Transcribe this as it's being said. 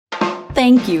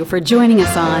Thank you for joining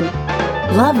us on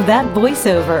Love That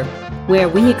Voiceover, where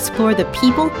we explore the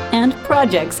people and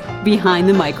projects behind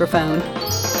the microphone.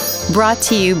 Brought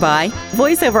to you by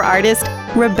voiceover artist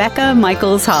Rebecca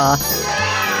Michaels-Haw.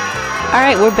 All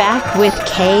right, we're back with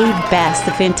Kay Bess,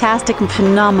 the fantastic and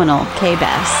phenomenal Kay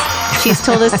Bess. She's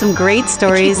told us some great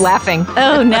stories. I keep laughing.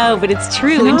 Oh, no, but it's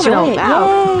true. Enjoy it.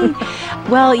 Wow. Yay.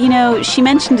 Well, you know, she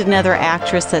mentioned another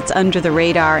actress that's under the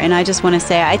radar, and I just want to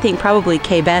say I think probably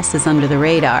Kay Bess is under the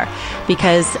radar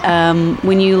because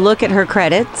when you look at her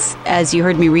credits, as you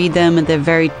heard me read them at the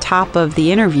very top of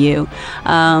the interview,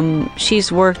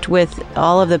 she's worked with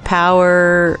all of the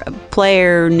power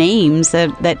player names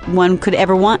that one could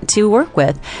ever want to work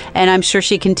with. And I'm sure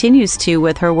she continues to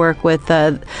with her work with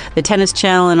the Tennis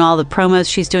Channel and all the promos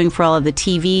she's doing for all of the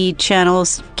TV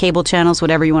channels, cable channels,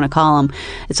 whatever you want to call them.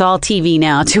 It's all TV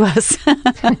now to us.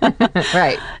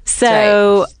 Right.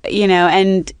 So, you know,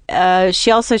 and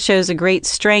she also shows a great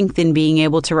strength in being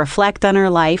able to reflect on her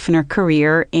life and her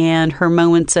career and her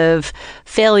moments of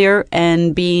failure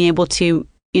and being able to,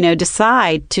 you know,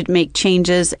 decide to make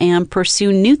changes and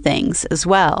pursue new things as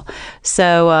well.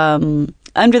 So,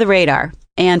 under the radar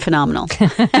and phenomenal.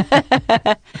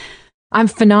 I'm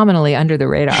phenomenally under the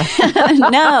radar.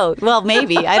 No, well,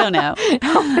 maybe. I don't know.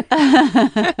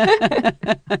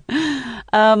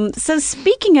 So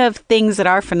speaking of things that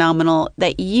are phenomenal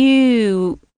that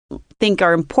you think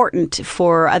are important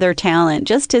for other talent,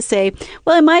 just to say,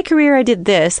 well, in my career, I did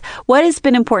this. What has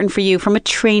been important for you from a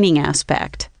training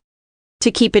aspect to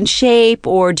keep in shape,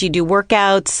 or do you do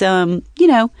workouts? You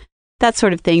know, that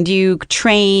sort of thing. Do you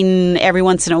train every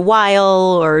once in a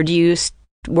while, or do you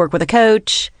work with a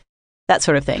coach? That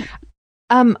sort of thing.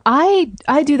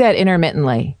 I do that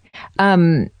intermittently.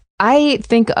 I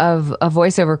think of a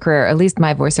voiceover career, at least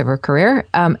my voiceover career,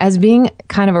 as being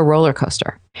kind of a roller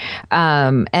coaster.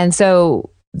 And so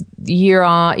you're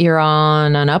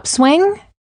on an upswing,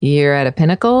 you're at a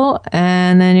pinnacle,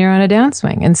 and then you're on a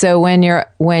downswing. And so when you're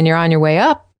on your way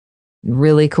up,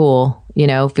 really cool. You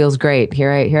know, feels great.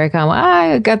 Here I come.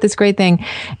 I got this great thing.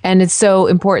 And it's so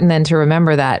important then to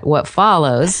remember that what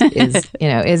follows is, you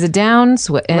know, is a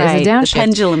downshift. The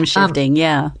pendulum shifting.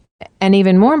 Yeah. And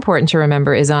even more important to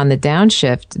remember is on the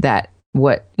downshift that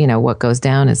what goes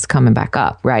down is coming back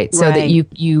up. Right. So that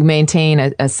you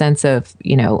maintain a sense of,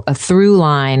 you know, a through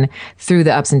line through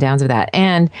the ups and downs of that.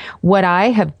 And what I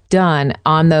have done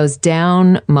on those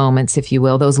down moments, if you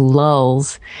will, those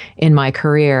lulls in my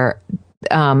career,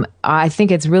 I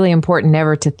think it's really important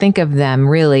never to think of them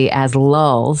really as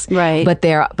lulls, right? But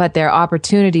they're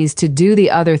opportunities to do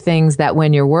the other things that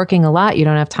when you're working a lot, you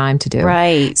don't have time to do.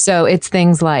 Right. So it's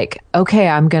things like, okay,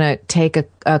 I'm going to take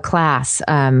a class.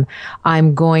 I'm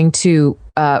going to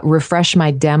refresh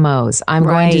my demos. I'm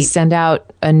going to send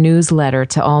out a newsletter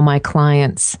to all my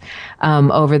clients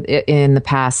in the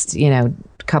past, you know,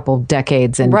 couple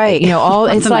decades, and you know, all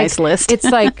That's it's a like nice list.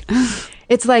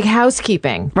 It's like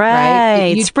housekeeping,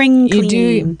 right? Spring cleaning.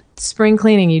 You do spring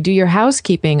cleaning. You do your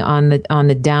housekeeping on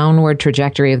the downward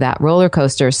trajectory of that roller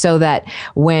coaster, so that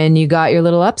when you got your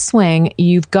little upswing,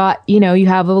 you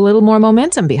have a little more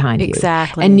momentum behind you.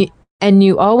 Exactly. And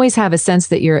you always have a sense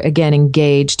that you're, again,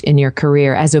 engaged in your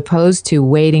career, as opposed to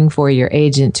waiting for your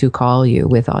agent to call you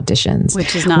with auditions,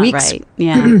 which is not right.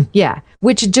 Yeah, yeah,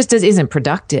 which just isn't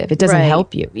productive. It doesn't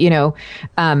help you. You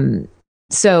know.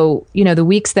 So, you know, the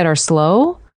weeks that are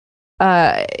slow,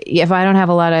 if I don't have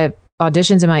a lot of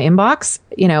auditions in my inbox,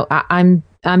 you know, I'm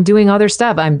doing other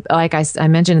stuff. I'm like I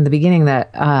mentioned in the beginning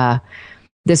that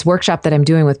this workshop that I'm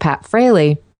doing with Pat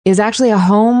Fraley is actually a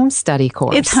home study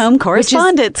course. It's home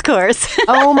correspondence course.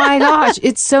 Oh my gosh,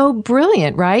 it's so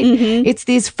brilliant, right? Mm-hmm. It's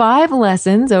these 5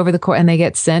 lessons over the course, and they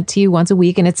get sent to you once a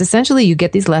week, and it's essentially you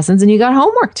get these lessons and you got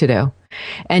homework to do,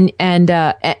 and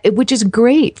which is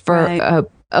great for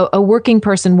a working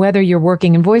person, whether you're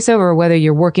working in voiceover or whether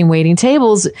you're working waiting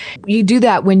tables. You do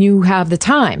that when you have the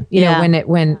time, you know,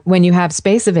 when you have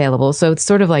space available. So it's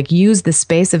sort of like use the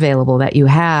space available that you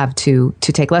have to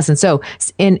take lessons. So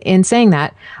in saying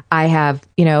that,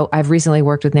 I've recently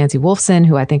worked with Nancy Wolfson,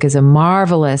 who I think is a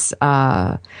marvelous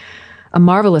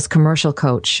commercial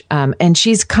coach. And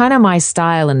she's kind of my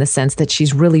style in the sense that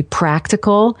she's really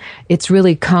practical. It's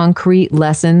really concrete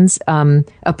lessons,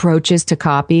 approaches to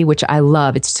copy, which I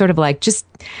love. It's sort of like, just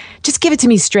give it to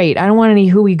me straight. I don't want any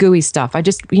hooey gooey stuff. I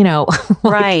just, you know.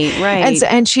 Right.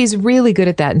 And she's really good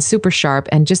at that and super sharp,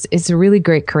 and just, it's a really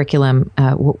great curriculum,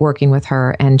 working with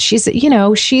her. And she's, you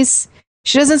know, she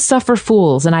doesn't suffer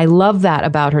fools. And I love that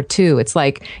about her too. It's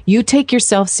like, you take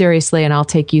yourself seriously and I'll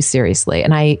take you seriously.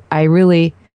 And I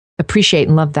really appreciate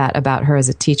and love that about her as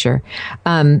a teacher.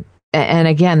 and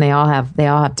again, they all have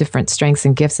different strengths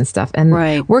and gifts and stuff. And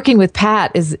Right. working with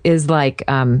Pat is like,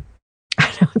 I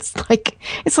don't know, it's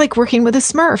like working with a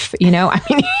Smurf, you know? I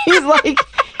mean,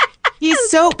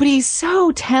 he's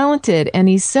so talented and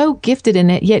he's so gifted in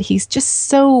it, yet he's just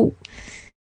so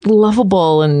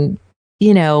lovable, and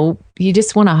you know, you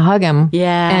just want to hug him.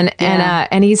 Yeah.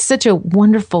 And he's such a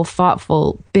wonderful,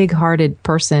 thoughtful, big-hearted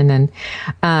person.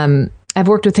 And I've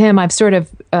worked with him. I've sort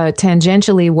of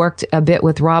tangentially worked a bit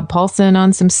with Rob Paulson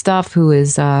on some stuff, who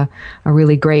is a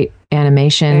really great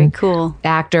animation Very cool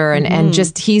actor. And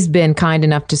just, he's been kind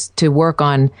enough to work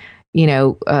on, you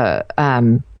know,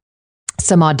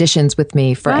 some auditions with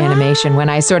me for animation when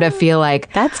I sort of feel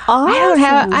like that's awesome.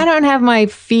 I don't have my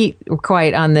feet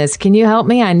quite on this. Can you help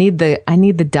me? I need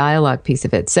the dialogue piece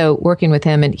of it. So working with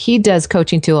him, and he does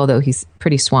coaching too, although he's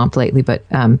pretty swamped lately, but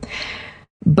and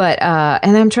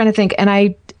I'm trying to think,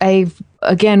 and I've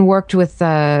again worked with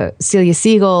Celia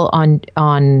Siegel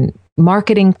on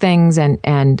marketing things and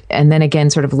then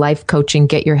again sort of life coaching,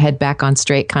 get your head back on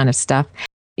straight kind of stuff.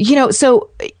 You know,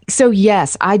 so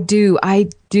yes, I do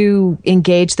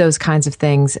engage those kinds of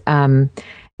things.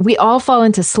 We all fall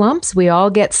into slumps. We all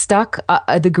get stuck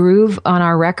the groove on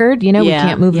our record. You know, we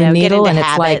can't move the needle, and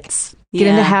it's like get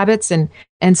into habits, and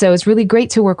so it's really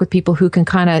great to work with people who can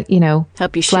kind of, you know,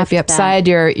 help you slap you upside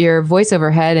your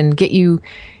voiceover head and get you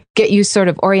sort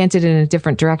of oriented in a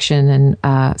different direction.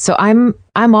 And so I'm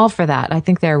all for that. I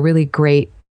think they're really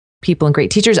great people and great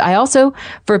teachers. I also,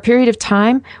 for a period of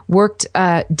time, worked,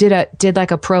 did like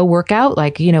a pro workout,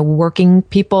 like, you know, working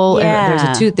people.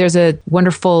 Yeah. There's a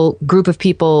wonderful group of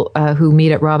people who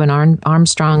meet at Robin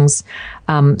Armstrong's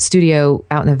studio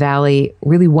out in the Valley.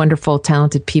 Really wonderful,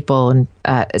 talented people. And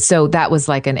so that was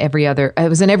like it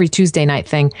was an every Tuesday night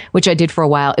thing, which I did for a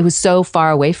while. It was so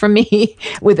far away from me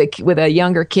with a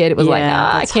younger kid. It was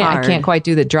I can't quite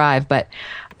do the drive. But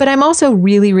I'm also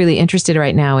really, really interested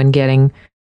right now in getting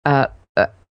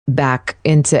back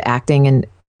into acting, and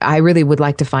I really would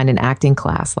like to find an acting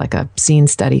class, like a scene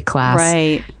study class,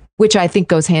 right? Which I think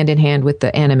goes hand in hand with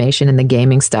the animation and the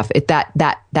gaming stuff.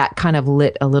 That kind of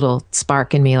lit a little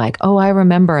spark in me, like, oh, I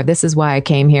remember, this is why I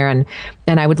came here, and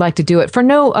I would like to do it for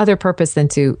no other purpose than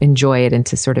to enjoy it and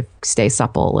to sort of stay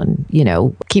supple and, you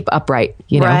know, keep upright.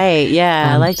 You know, right?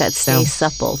 Yeah, I like that. Stay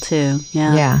supple too.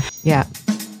 Yeah.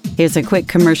 Here's a quick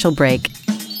commercial break.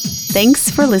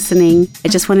 Thanks for listening. I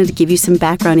just wanted to give you some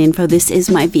background info. This is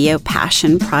my VO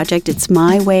passion project. It's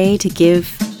my way to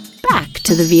give back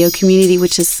to the VO community,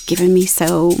 which has given me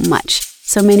so much.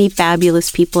 So many fabulous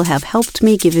people have helped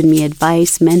me, given me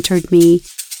advice, mentored me.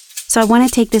 So I want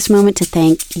to take this moment to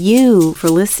thank you for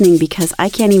listening, because I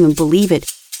can't even believe it,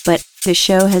 but the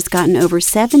show has gotten over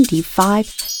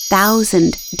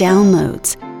 75,000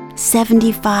 downloads.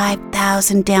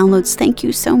 75,000 downloads. Thank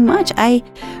you so much. I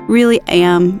really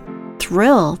am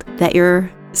thrilled that you're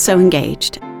so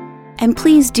engaged. And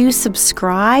please do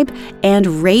subscribe and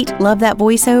rate Love That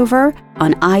Voiceover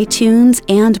on iTunes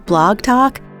and Blog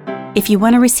Talk. If you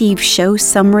want to receive show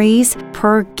summaries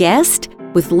per guest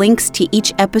with links to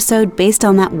each episode based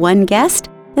on that one guest,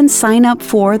 then sign up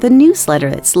for the newsletter.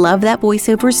 It's Love That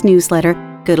Voiceover's newsletter.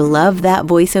 Go to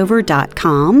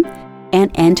lovethatvoiceover.com and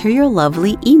enter your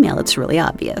lovely email. It's really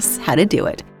obvious how to do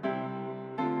it.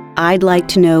 I'd like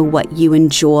to know what you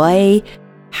enjoy,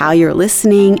 how you're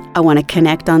listening. I want to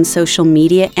connect on social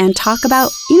media and talk about,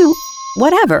 you know,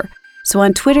 whatever. So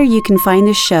on Twitter, you can find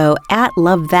the show at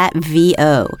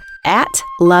LoveThatVO, at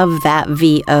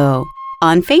LoveThatVO.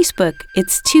 On Facebook,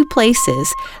 it's two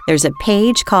places. There's a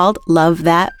page called Love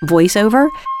That Voiceover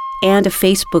and a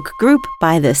Facebook group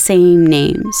by the same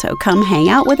name. So come hang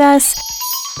out with us.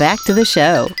 Back to the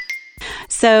show.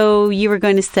 So you were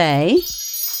going to say...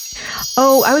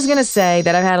 Oh, I was going to say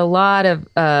that I've had a lot of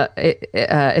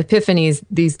epiphanies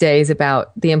these days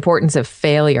about the importance of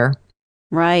failure.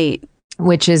 Right.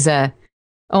 Which is that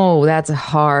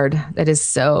is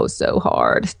so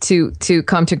hard to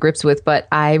come to grips with. But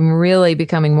I'm really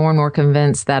becoming more and more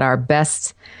convinced that our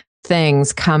best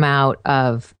things come out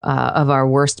of our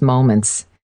worst moments.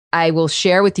 I will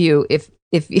share with you, if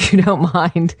you don't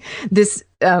mind, this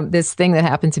thing that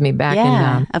happened to me back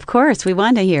in... of course. We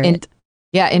want to hear it.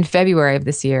 Yeah, in February of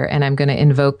this year, and I'm going to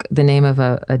invoke the name of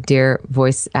a dear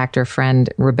voice actor friend,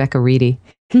 Rebecca Reedy,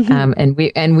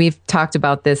 and we've talked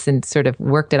about this and sort of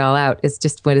worked it all out. It's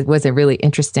just what it was a really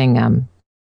interesting, an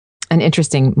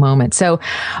interesting moment. So,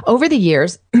 over the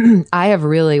years, I have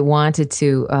really wanted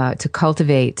to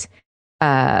cultivate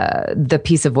the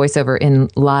piece of voiceover in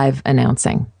live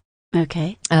announcing.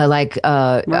 Okay. Like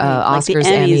Oscars,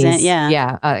 Emmys,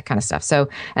 that kind of stuff. So,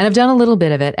 and I've done a little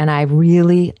bit of it, and I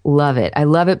really love it. I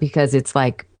love it because it's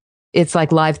like it's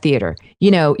like live theater.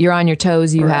 You're on your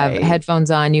toes, you have headphones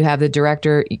on, you have the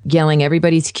director yelling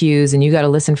everybody's cues, and you got to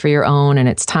listen for your own, and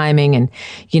it's timing, and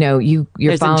you're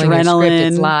There's following adrenaline. your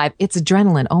script. It's live. It's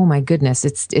adrenaline. Oh my goodness.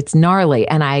 It's gnarly,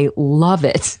 and I love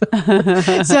it.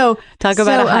 So talk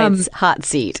about a hot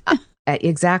seat.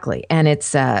 Exactly. And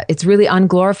it's really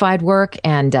unglorified work,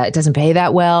 and it doesn't pay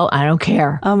that well. I don't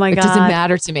care. Oh my God. It doesn't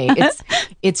matter to me.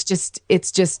 It's just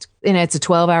it's a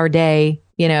 12-hour day,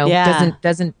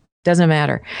 doesn't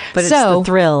matter. But it's the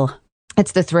thrill.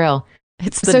 It's the thrill.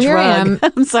 It's the drug. Here I am.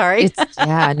 I'm sorry.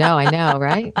 I know,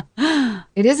 right?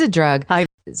 It is a drug.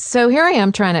 So here I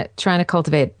am trying to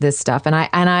cultivate this stuff, and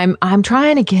I'm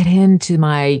trying to get into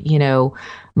my,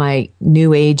 my new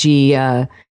agey,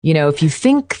 if you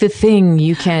think the thing,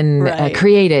 you can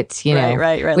create it,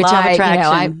 Right. Which Law of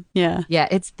attraction. Yeah,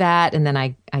 it's that. And then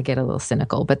I get a little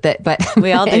cynical, but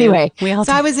we all do. Anyway, so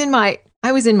I was in my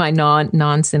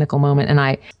non-cynical moment. And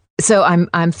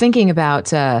I'm thinking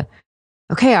about,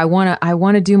 okay, I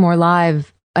want to do more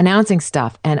live announcing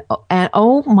stuff. And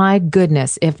oh my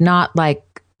goodness, if not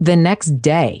like the next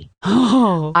day,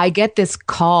 I get this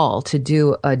call to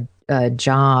do a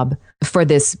job for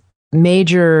this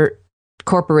major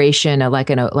corporation,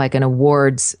 like an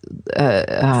awards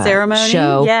ceremony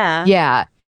show.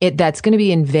 That's going to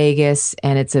be in Vegas,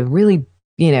 and it's a really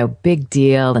big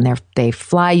deal, and they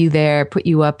fly you there, put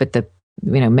you up at the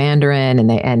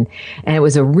Mandarin, and it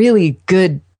was a really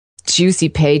good juicy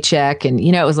paycheck, and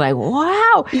it was like,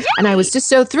 wow. Yay! And I was just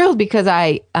so thrilled because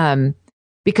I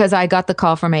got the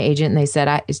call from my agent, and they said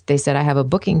I have a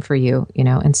booking for you,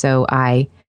 and so I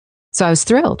was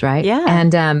thrilled, right? Yeah.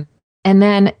 And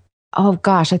then, oh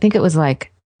gosh, I think it was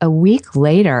like a week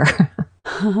later,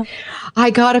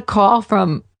 I got a call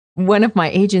from one of my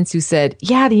agents who said,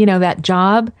 yeah, that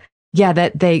job,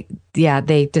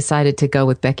 they decided to go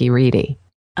with Becky Reedy,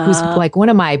 who's like one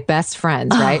of my best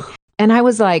friends, right? And I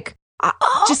was like,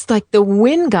 just like the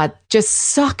wind got just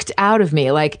sucked out of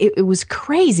me. Like it was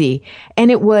crazy.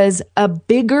 And it was a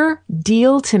bigger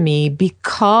deal to me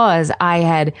because I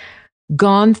had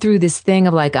gone through this thing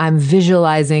of like, I'm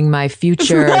visualizing my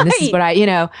future. Right. And this is what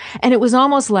and it was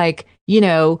almost like,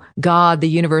 God, the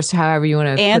universe, however you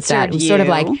want to put that. It was sort of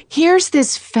like, here's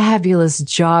this fabulous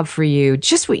job for you.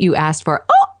 Just what you asked for.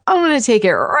 Oh, I'm going to take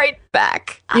it right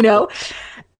back,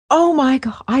 Oh my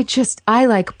God. I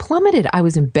like plummeted. I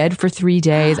was in bed for 3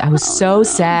 days. I was so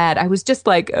sad. I was just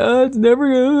like, I'm never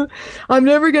going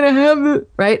to have it.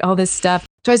 Right. All this stuff.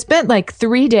 So I spent like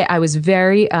 3 days. I was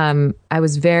very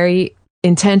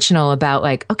intentional about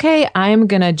like, okay, I'm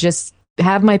going to just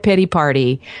have my pity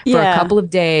party for a couple of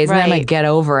days, and then I'm going to get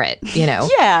over it,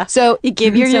 Yeah. So you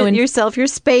give yourself your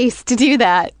space to do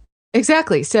that.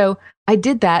 Exactly. So I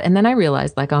did that. And then I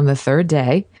realized like on the third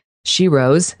day, she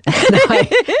rose,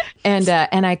 and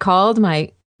I called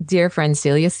my dear friend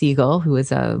Celia Siegel, who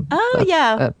is a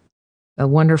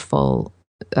wonderful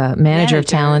manager of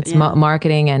talents,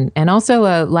 marketing, and also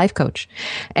a life coach.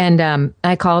 And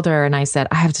I called her and I said,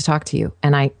 I have to talk to you.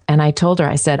 And I told her,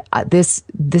 I said, this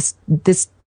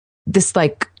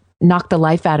like knocked the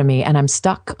life out of me, and I'm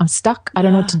stuck. I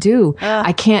don't know what to do.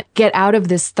 I can't get out of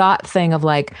this thought thing of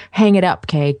like, hang it up,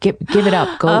 Kay, give it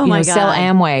up, go, sell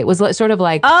Amway. It was sort of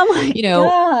like,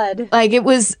 God, like it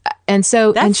was. And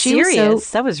so, that's and she serious.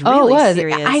 Was that was really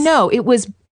serious. I know it was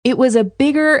a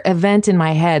bigger event in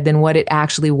my head than what it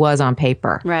actually was on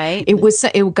paper. Right.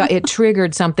 It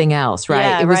triggered something else. Right.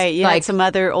 Yeah. It was right. Yeah. Like some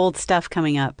other old stuff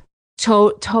coming up.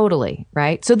 Totally.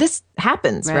 Right. So this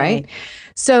happens. Right.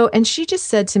 So, and she just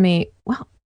said to me, well,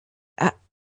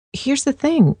 here's the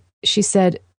thing. She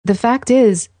said, the fact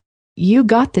is, you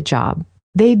got the job.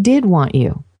 They did want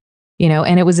you,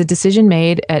 and it was a decision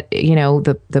made at,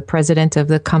 the president of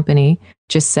the company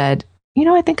just said,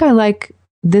 I think I like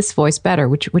this voice better,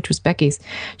 which was Becky's.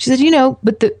 She said,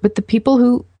 but the people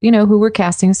who were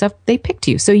casting stuff, they picked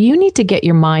you. So you need to get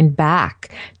your mind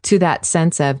back to that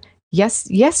sense of,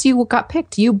 yes, you got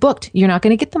picked, you booked. You're not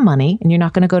going to get the money, and you're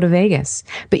not going to go to Vegas,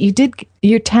 but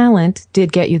your talent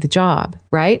did get you the job,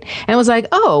 right? And it was like,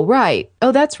 oh, right.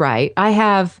 Oh, that's right.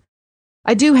 I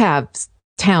do have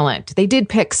talent. They did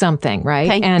pick something, right?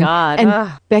 Thank God.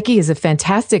 And Becky is a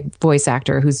fantastic voice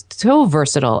actor who's so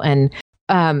versatile. And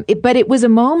but it was a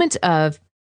moment of,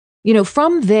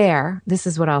 from there, this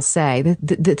is what I'll say.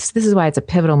 This is why it's a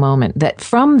pivotal moment. That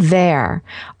from there,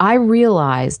 I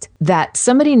realized that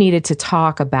somebody needed to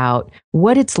talk about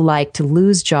what it's like to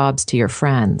lose jobs to your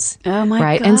friends. Oh my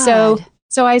right? God! And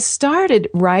so I started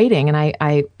writing, and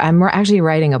I'm actually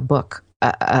writing a book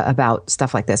about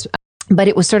stuff like this. But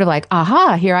it was sort of like,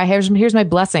 aha, here's my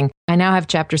blessing. I now have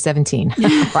chapter 17.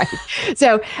 Right.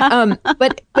 So,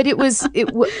 but it was,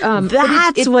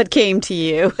 that's what came to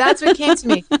you. That's what came to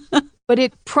me. But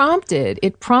it prompted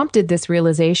this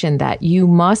realization that you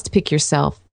must pick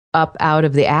yourself up out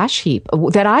of the ash heap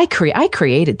that I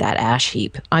created that ash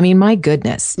heap. I mean, my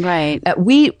goodness. Right.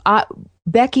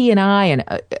 Becky and I and,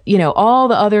 all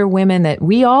the other women that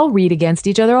we all read against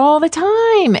each other all the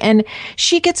time. And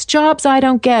she gets jobs I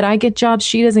don't get. I get jobs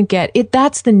she doesn't get.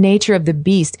 That's the nature of the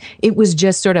beast. It was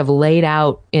just sort of laid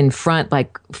out in front,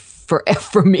 like for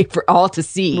me, for all to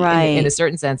see, right. in a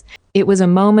certain sense. It was a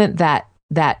moment that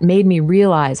made me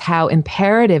realize how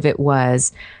imperative it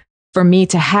was for me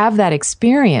to have that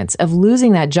experience of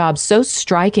losing that job so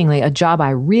strikingly, a job I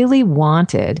really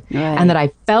wanted, right. and that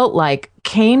I felt like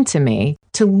came to me,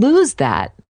 to lose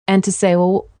that and to say,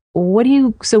 well, what are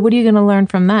you going to learn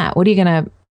from that?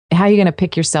 How are you going to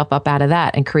pick yourself up out of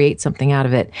that and create something out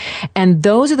of it? And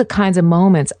those are the kinds of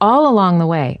moments all along the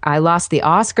way. I lost the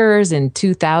Oscars in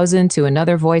 2000 to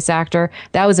another voice actor.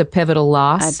 That was a pivotal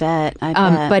loss. I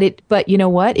bet. But you know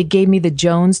what? It gave me the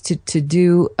Jones to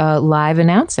do live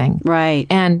announcing. Right.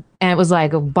 And it was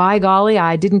like, oh, by golly,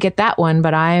 I didn't get that one,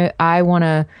 but I want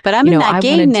to. But I'm in that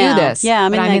game now. Do this. Yeah,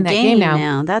 I'm in that game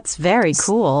now. That's very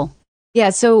cool. Yeah,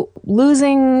 so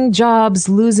losing jobs,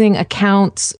 losing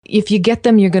accounts, if you get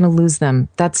them, you're going to lose them.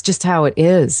 That's just how it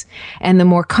is. And the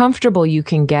more comfortable you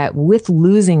can get with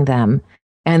losing them,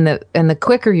 and the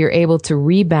quicker you're able to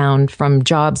rebound from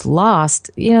jobs lost,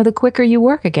 the quicker you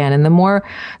work again, and the more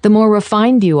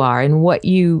refined you are in what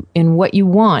you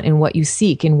want, in what you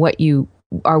seek, in what you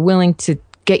are willing to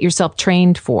get yourself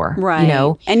trained for,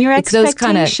 right? And your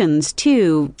expectations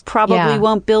too probably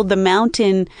won't build the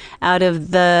mountain out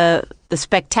of the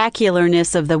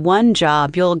spectacularness of the one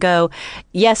job. You'll go,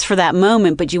 yes, for that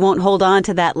moment, but you won't hold on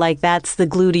to that like that's the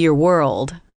glue to your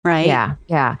world, right? Yeah.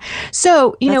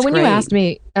 So, That's when great. you asked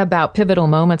me about pivotal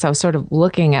moments, I was sort of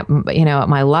looking at, at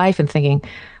my life and thinking,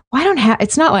 well,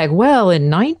 it's not like, well, in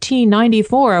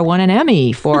 1994, I won an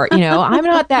Emmy for, I'm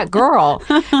not that girl,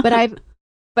 but I've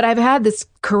had this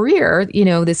career,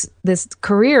 this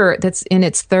career that's in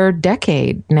its third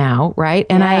decade now, right?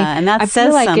 And and that says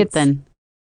feel like something.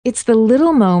 It's the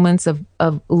little moments of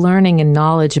learning and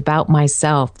knowledge about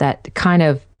myself that kind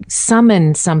of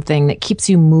summon something that keeps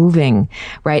you moving,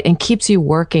 right? And keeps you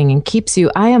working and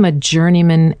I am a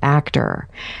journeyman actor.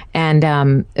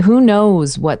 And who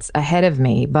knows what's ahead of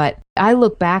me? But I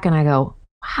look back and I go,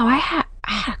 wow, I had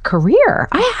a career.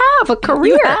 I have a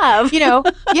career. You have.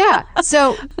 Yeah.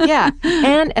 So, yeah.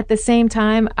 And at the same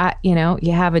time,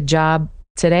 you have a job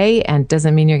today and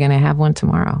doesn't mean you're going to have one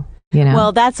tomorrow.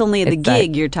 Well, that's only the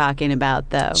gig you're talking about,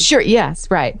 though. Sure. Yes.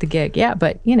 Right. The gig. Yeah.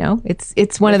 But,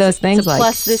 it's one of those things it's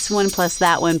plus this one, plus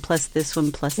that one, plus this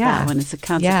one, plus that one. It's a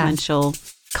consequential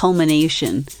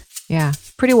culmination. Yeah.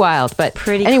 Pretty wild. But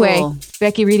anyway, cool.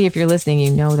 Becky Reedy, if you're listening, you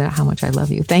know how much I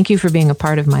love you. Thank you for being a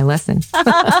part of my lesson.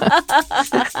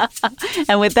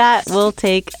 And with that, we'll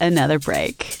take another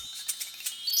break.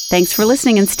 Thanks for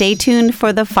listening, and stay tuned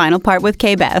for the final part with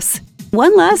Kay Bess.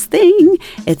 One last thing,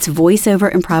 it's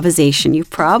voiceover improvisation. You've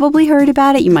probably heard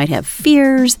about it. You might have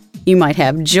fears. You might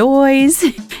have joys.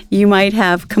 You might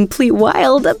have complete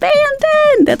wild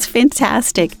abandon. That's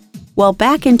fantastic. Well,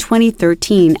 back in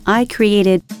 2013, I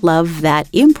created Love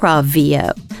That Improv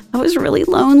VO. I was really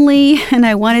lonely, and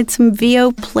I wanted some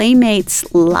VO playmates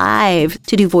live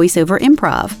to do voiceover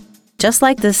improv. Just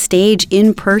like the stage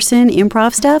in-person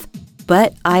improv stuff,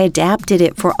 but I adapted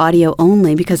it for audio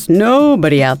only because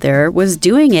nobody out there was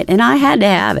doing it, and I had to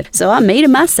have it. So I made it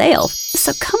myself.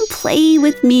 So come play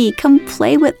with me. Come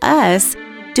play with us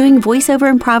doing voiceover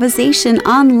improvisation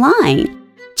online.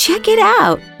 Check it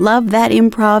out,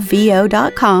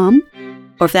 lovethatImprovVO.com.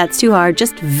 Or if that's too hard,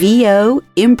 just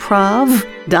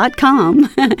VOimprov.com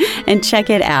and check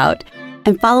it out.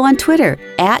 And follow on Twitter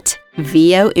at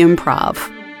VOimprov.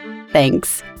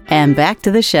 Thanks. And back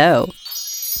to the show.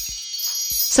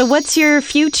 So what's your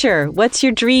future? What's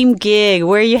your dream gig?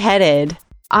 Where are you headed?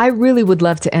 I really would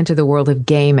love to enter the world of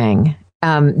gaming.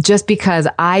 Just because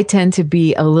I tend to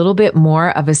be a little bit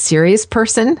more of a serious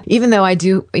person, even though I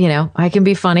do, I can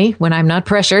be funny when I'm not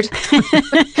pressured.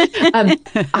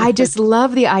 I just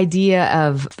love the idea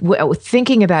of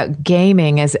thinking about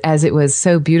gaming as it was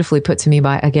so beautifully put to me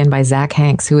by Zach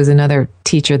Hanks, who is another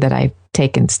teacher that I've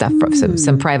taken stuff from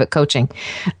some private coaching.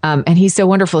 And he's so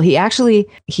wonderful. He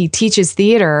teaches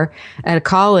theater at a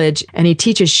college and he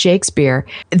teaches Shakespeare.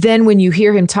 Then when you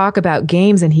hear him talk about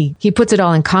games and he puts it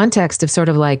all in context of sort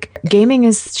of like gaming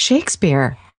is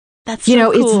Shakespeare. That's you so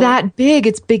know, cool. it's that big.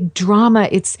 It's big drama.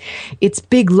 It's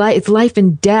big life. It's life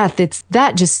and death. It's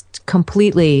that just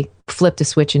completely flipped a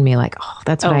switch in me. Like, oh,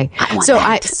 that's what I want so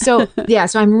that.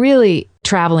 So I'm really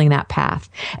traveling that path,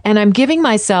 and I'm giving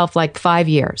myself like 5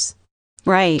 years.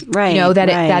 Right. You know, that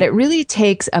it really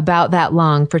takes about that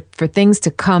long for things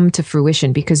to come to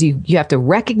fruition, because you have to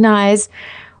recognize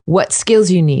what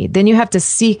skills you need. Then you have to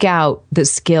seek out the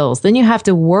skills. Then you have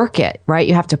to work it, right?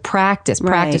 You have to practice.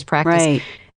 Right.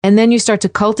 And then you start to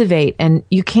cultivate, and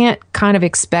you can't kind of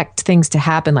expect things to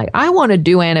happen like, I want to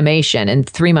do animation, and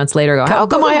 3 months later go, how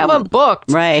come I haven't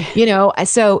booked? Right. You know,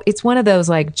 so it's one of those,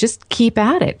 like, just keep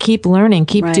at it, keep learning,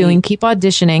 keep doing, keep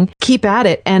auditioning, keep at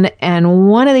it. And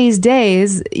one of these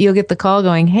days you'll get the call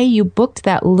going, hey, you booked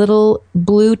that little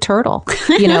blue turtle,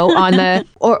 you know, on the,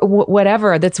 or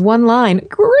whatever. That's one line.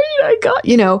 Great. I got,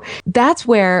 you know, that's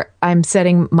where I'm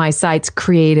setting my sights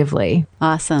creatively.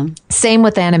 Awesome. Same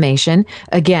with animation.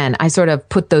 Again, I sort of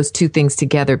put those two things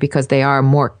together because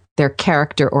they're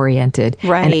character oriented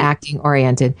and acting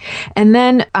oriented. And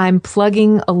then I'm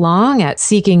plugging along at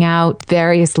seeking out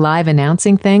various live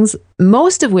announcing things,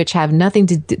 most of which have nothing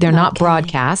to do, they're not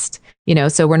broadcast, you know,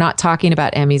 so we're not talking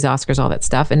about Emmys, Oscars, all that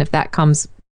stuff. And if that comes,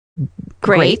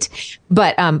 great.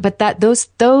 But that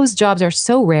those jobs are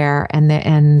so rare,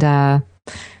 and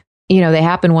you know, they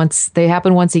happen once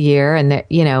a year, and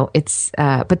you know, it's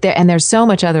but there's so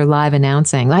much other live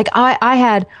announcing. Like I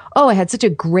had such a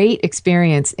great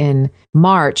experience in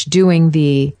March doing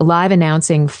the live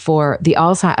announcing for the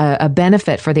a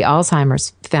benefit for the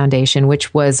Alzheimer's Foundation,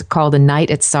 which was called A Night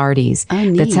at Sardi's. Oh,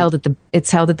 neat. It's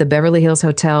held at the Beverly Hills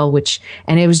Hotel,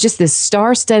 and it was just this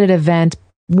star-studded event,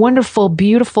 wonderful,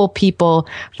 beautiful people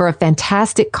for a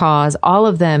fantastic cause, all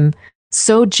of them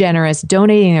so generous,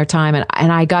 donating their time, and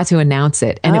I got to announce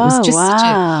it, and it was just such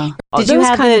a. Did you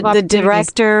have the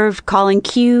director calling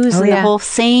cues and the whole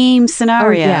same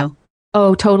scenario?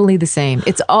 Oh, totally the same.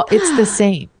 It's the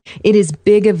same. It is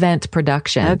big event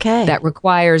production that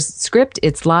requires script.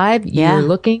 It's live. You're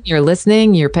looking, you're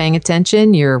listening, you're paying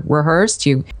attention, you're rehearsed,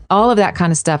 all of that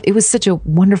kind of stuff. It was such a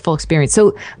wonderful experience.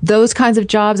 So those kinds of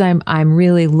jobs, I'm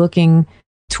really looking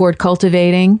toward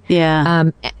cultivating,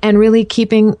 and really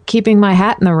keeping my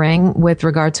hat in the ring with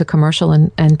regard to commercial and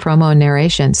promo and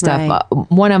narration stuff.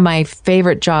 One of my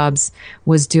favorite jobs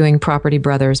was doing Property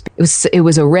Brothers. It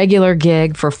was a regular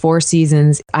gig for 4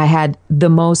 seasons. I had the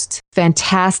most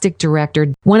fantastic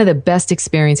director, one of the best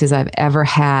experiences I've ever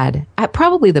had.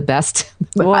 Probably the best.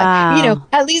 Wow. You know,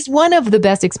 at least one of the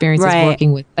best experiences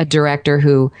working with a director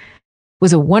who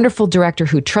was a wonderful director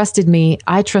who trusted me.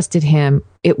 I trusted him.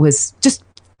 It was just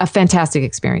a fantastic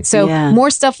experience. So more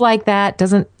stuff like that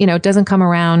doesn't come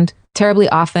around terribly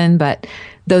often, but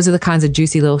those are the kinds of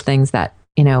juicy little things that,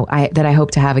 you know, I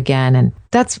hope to have again. And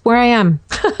that's where I am.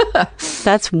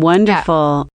 That's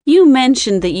wonderful. You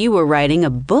mentioned that you were writing a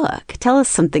book. Tell us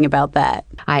something about that.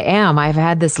 I am. I've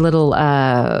had this little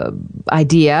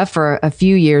idea for a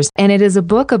few years, and it is a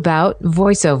book about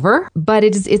voiceover, but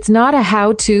it's not a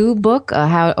how-to book, a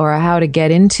how to get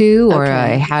into, or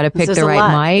a how to pick the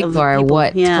right mic, or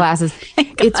what classes.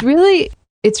 It's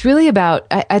really about.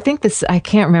 I think this. I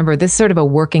can't remember. This sort of a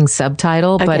working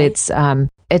subtitle, but it's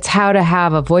how to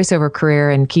have a voiceover career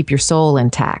and keep your soul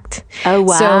intact. Oh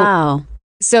wow!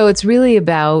 So it's really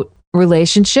about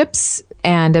relationships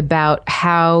and about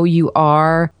how you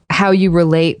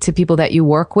relate to people that you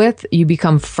work with. You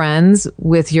become friends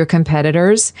with your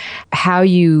competitors, how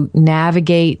you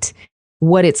navigate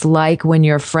what it's like when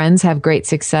your friends have great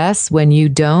success, when you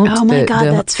don't. Oh my God,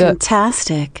 that's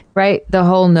fantastic. Right? The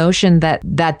whole notion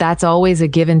that's always a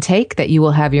give and take, that you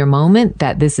will have your moment,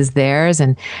 that this is theirs.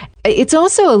 And it's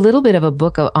also a little bit of a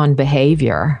book on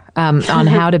behavior, on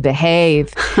how to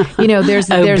behave. You know, there's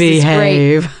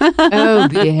behave. This great,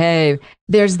 behave.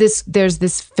 There's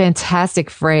this fantastic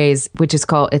phrase, which is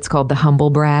called the humble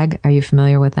brag. Are you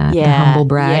familiar with that? Yeah. The humble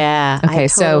brag. Yeah. Okay. I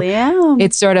totally am.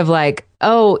 It's sort of like,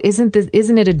 oh, isn't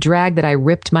it a drag that I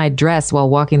ripped my dress while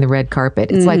walking the red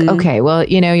carpet? It's like, okay, well,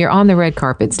 you know, you're on the red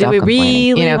carpet. Do we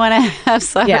really want to have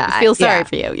feel sorry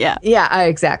for you? Yeah. Yeah,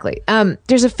 exactly.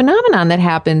 There's a phenomenon that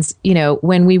happens, you know,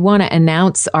 when we want to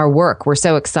announce our work. We're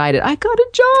so excited. I got a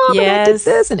job and I did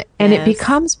this. And it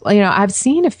becomes, you know, I've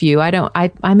seen a few.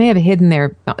 I may have hidden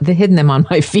them on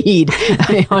my feed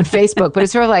on Facebook, but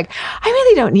it's sort of like, I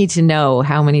really don't need to know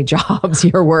how many jobs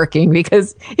you're working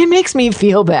because it makes me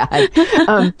feel bad.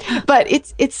 But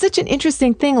it's such an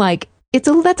interesting thing. Like, that's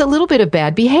a little bit of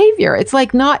bad behavior. It's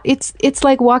like it's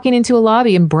like walking into a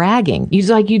lobby and bragging.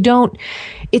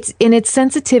 It's in its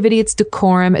sensitivity, it's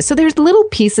decorum. So there's little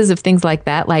pieces of things like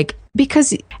that. Like,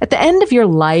 because at the end of your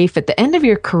life, at the end of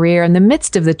your career, in the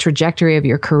midst of the trajectory of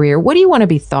your career, what do you want to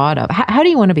be thought of? How do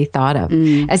you want to be thought of?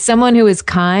 As someone who is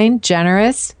kind,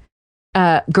 generous,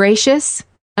 gracious,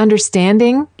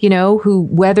 understanding, who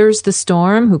weathers the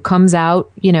storm, who comes out,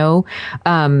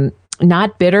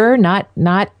 not bitter, not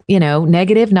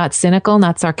negative, not cynical,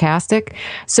 not sarcastic.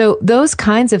 So those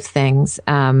kinds of things,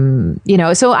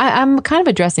 so I'm kind of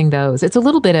addressing those. It's a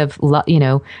little bit of,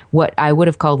 what I would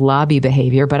have called lobby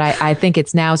behavior, but I think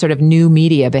it's now sort of new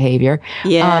media behavior.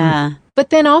 Yeah. But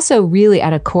then also really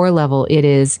at a core level, it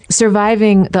is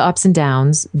surviving the ups and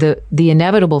downs, the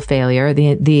inevitable failure,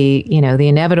 the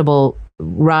inevitable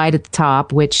ride at the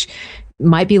top, which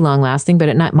might be long lasting, but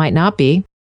it might not be.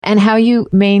 And how you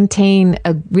maintain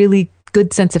a really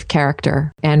good sense of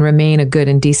character and remain a good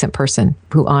and decent person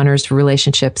who honors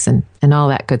relationships and all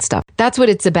that good stuff. That's what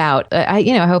it's about. I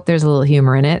hope there's a little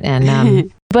humor in it.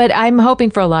 And but I'm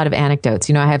hoping for a lot of anecdotes.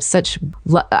 I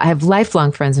have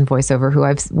lifelong friends in voiceover who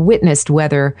I've witnessed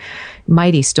weather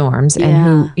mighty storms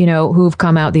and who've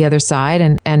come out the other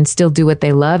side and still do what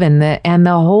they love. And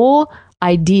the whole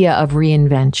idea of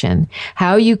reinvention,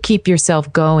 how you keep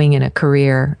yourself going in a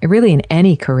career, really in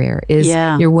any career, is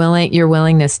your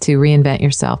willingness to reinvent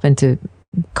yourself and to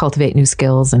cultivate new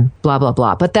skills and blah, blah,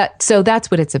 blah. But that's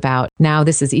what it's about. Now,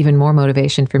 this is even more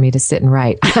motivation for me to sit and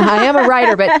write. I am a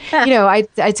writer, but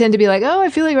I tend to be like, I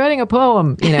feel like writing a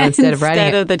poem, instead of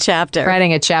writing the chapter.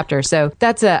 Writing a chapter. So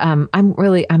that's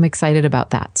I'm excited about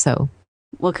that. So,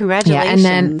 well, congratulations. Yeah, and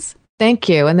then, thank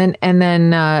you. And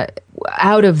then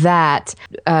out of that,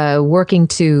 working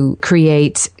to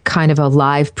create kind of a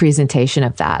live presentation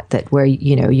of that where,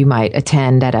 you might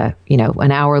attend at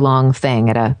an hour-long thing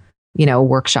at a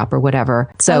workshop or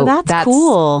whatever. So that's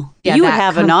cool. Yeah, you would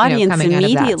have an audience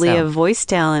immediately of that, of voice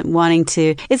talent wanting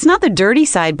to. It's not the dirty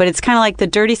side, but it's kind of like the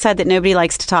dirty side that nobody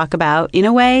likes to talk about in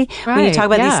a way. Right, when you talk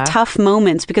about these tough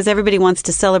moments, because everybody wants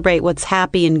to celebrate what's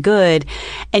happy and good.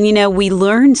 And, we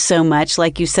learn so much,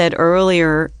 like you said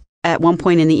earlier at one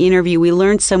point in the interview, we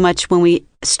learn so much when we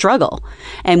struggle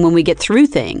and when we get through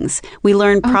things. We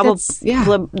learn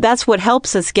that's what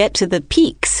helps us get to the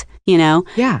peaks.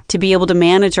 To be able to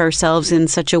manage ourselves in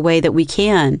such a way that we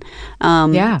can.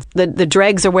 The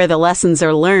dregs are where the lessons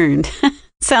are learned.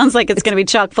 Sounds like it's going to be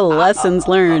chock full of lessons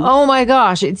learned. Oh my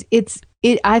gosh.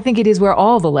 I think it is where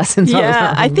all the lessons are learned.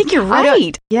 Yeah, I think you're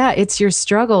right. It's your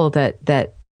struggle that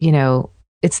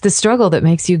it's the struggle that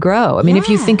makes you grow. I mean, if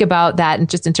you think about that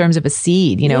just in terms of a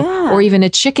seed, or even a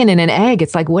chicken and an egg,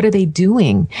 it's like, what are they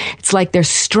doing? It's like they're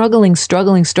struggling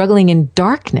in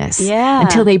darkness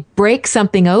until they break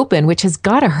something open, which has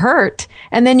got to hurt.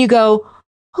 And then you go,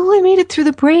 oh, I made it through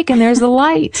the break and there's the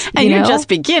light. And you're just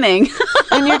beginning.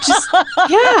 And you're just,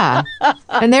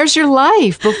 and there's your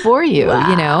life before you,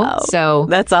 So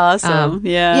that's awesome.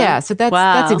 So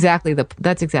that's exactly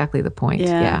the point.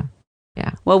 Yeah.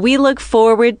 Well, we look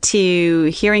forward to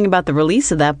hearing about the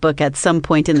release of that book at some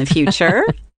point in the future.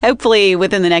 Hopefully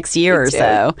within the next year or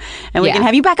so. And we can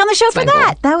have you back on the show for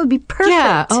that. That would be perfect.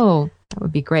 Yeah. Oh, that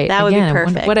would be great. That would be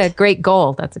perfect. What a great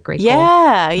goal. That's a great goal.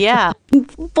 Yeah.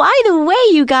 By the way,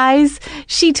 you guys,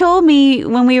 she told me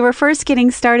when we were first getting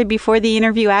started before the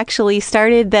interview actually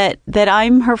started that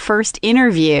I'm her first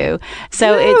interview.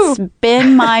 So it's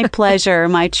been my pleasure,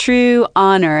 my true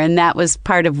honor. And that was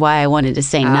part of why I wanted to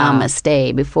say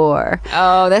namaste before.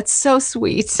 Oh, that's so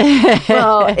sweet.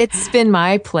 Well, it's been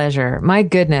my pleasure. My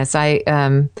goodness.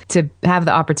 To have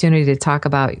the opportunity to talk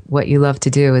about what you love to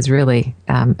do is really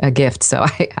a gift. So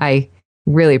I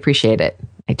really appreciate it.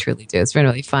 I truly do. It's been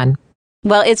really fun.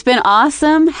 Well, it's been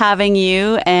awesome having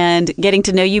you and getting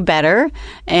to know you better.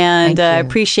 And I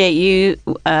appreciate you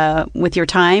with your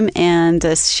time and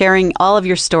sharing all of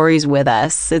your stories with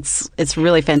us. It's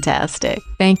really fantastic.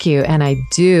 Thank you. And I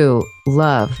do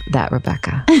love that,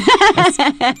 Rebecca.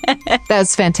 That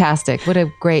was fantastic. What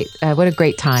a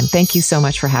great time. Thank you so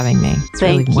much for having me. It's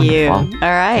Thank really you. wonderful.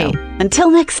 All right. So, until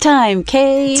next time,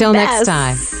 Kay. Till next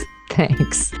time.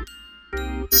 Thanks.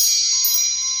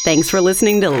 Thanks for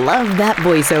listening to Love That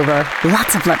Voiceover.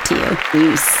 Lots of love to you.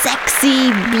 You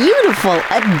sexy, beautiful,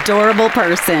 adorable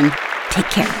person. Take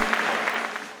care.